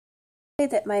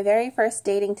That my very first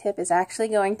dating tip is actually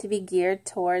going to be geared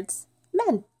towards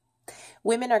men.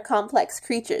 Women are complex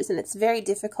creatures, and it's very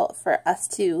difficult for us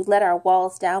to let our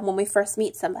walls down when we first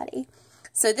meet somebody.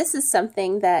 So this is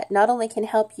something that not only can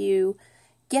help you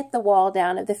get the wall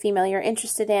down of the female you're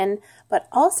interested in, but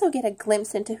also get a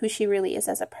glimpse into who she really is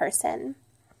as a person.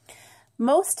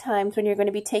 Most times when you're going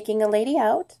to be taking a lady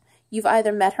out, you've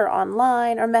either met her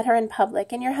online or met her in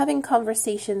public, and you're having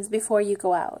conversations before you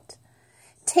go out.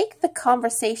 Take the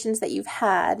conversations that you've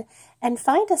had and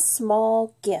find a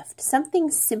small gift, something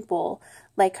simple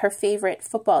like her favorite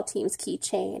football team's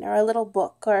keychain or a little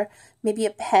book or maybe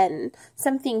a pen,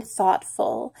 something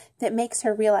thoughtful that makes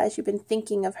her realize you've been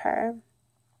thinking of her.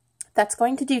 That's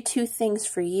going to do two things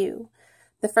for you.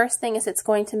 The first thing is it's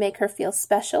going to make her feel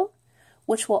special,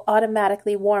 which will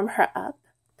automatically warm her up.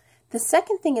 The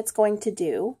second thing it's going to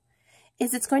do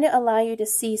is it's going to allow you to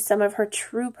see some of her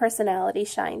true personality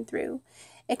shine through.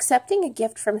 Accepting a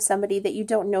gift from somebody that you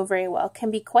don't know very well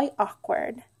can be quite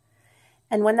awkward.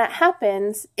 And when that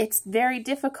happens, it's very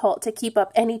difficult to keep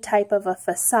up any type of a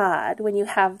facade when you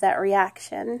have that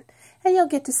reaction. And you'll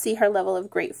get to see her level of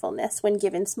gratefulness when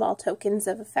given small tokens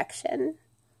of affection.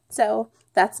 So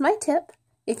that's my tip.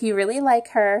 If you really like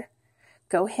her,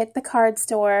 go hit the card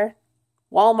store,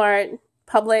 Walmart,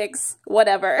 Publix,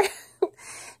 whatever,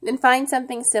 and find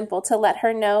something simple to let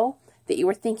her know that you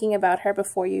were thinking about her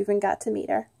before you even got to meet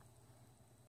her.